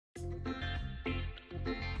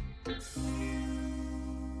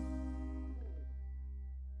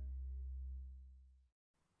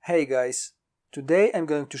Hey guys, today I'm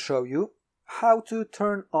going to show you how to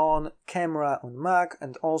turn on camera on Mac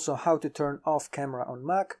and also how to turn off camera on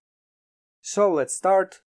Mac. So let's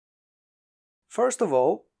start. First of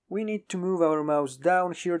all, we need to move our mouse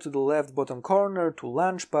down here to the left bottom corner to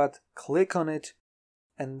Launchpad, click on it,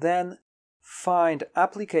 and then find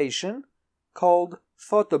application called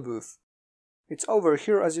Photo Booth. It's over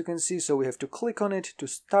here as you can see, so we have to click on it to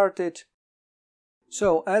start it.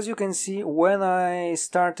 So as you can see, when I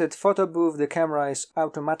started Photo Booth, the camera is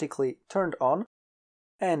automatically turned on.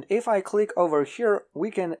 And if I click over here,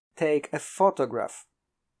 we can take a photograph.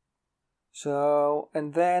 So,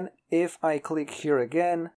 and then if I click here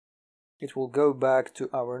again, it will go back to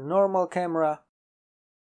our normal camera.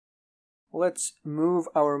 Let's move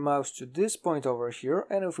our mouse to this point over here,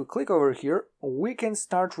 and if we click over here, we can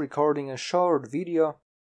start recording a short video.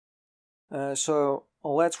 So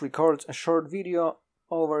let's record a short video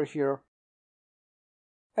over here.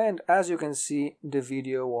 And as you can see, the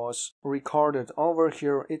video was recorded over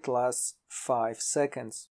here. It lasts 5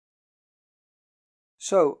 seconds.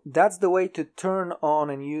 So that's the way to turn on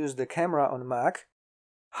and use the camera on Mac.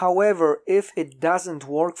 However, if it doesn't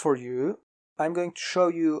work for you, I'm going to show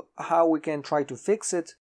you how we can try to fix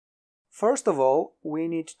it. First of all, we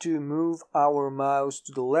need to move our mouse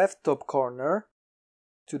to the left top corner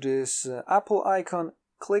to this Apple icon,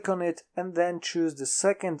 click on it, and then choose the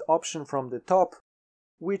second option from the top,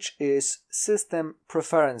 which is System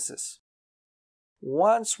Preferences.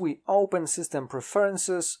 Once we open System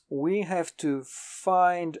Preferences, we have to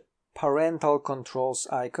find Parental Controls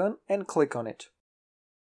icon and click on it.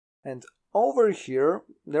 And over here,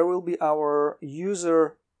 there will be our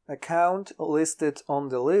user account listed on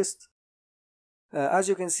the list. As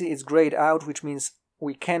you can see, it's grayed out, which means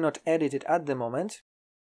we cannot edit it at the moment.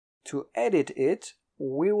 To edit it,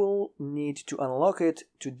 we will need to unlock it.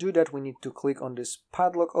 To do that, we need to click on this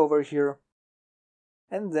padlock over here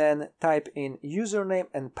and then type in username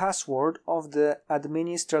and password of the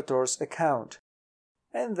administrator's account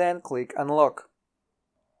and then click unlock.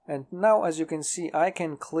 And now, as you can see, I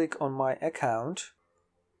can click on my account,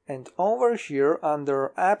 and over here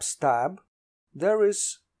under Apps tab, there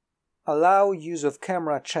is Allow Use of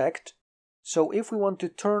Camera checked. So if we want to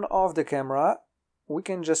turn off the camera, we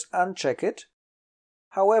can just uncheck it.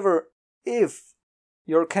 However, if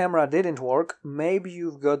your camera didn't work, maybe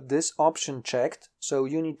you've got this option checked, so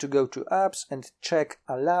you need to go to Apps and check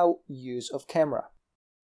Allow Use of Camera.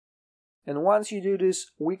 And once you do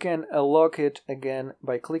this, we can unlock it again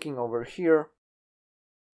by clicking over here.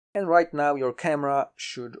 And right now your camera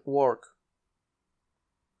should work.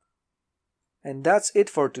 And that's it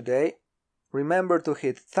for today. Remember to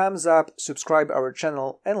hit thumbs up, subscribe our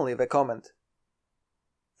channel and leave a comment.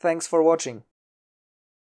 Thanks for watching.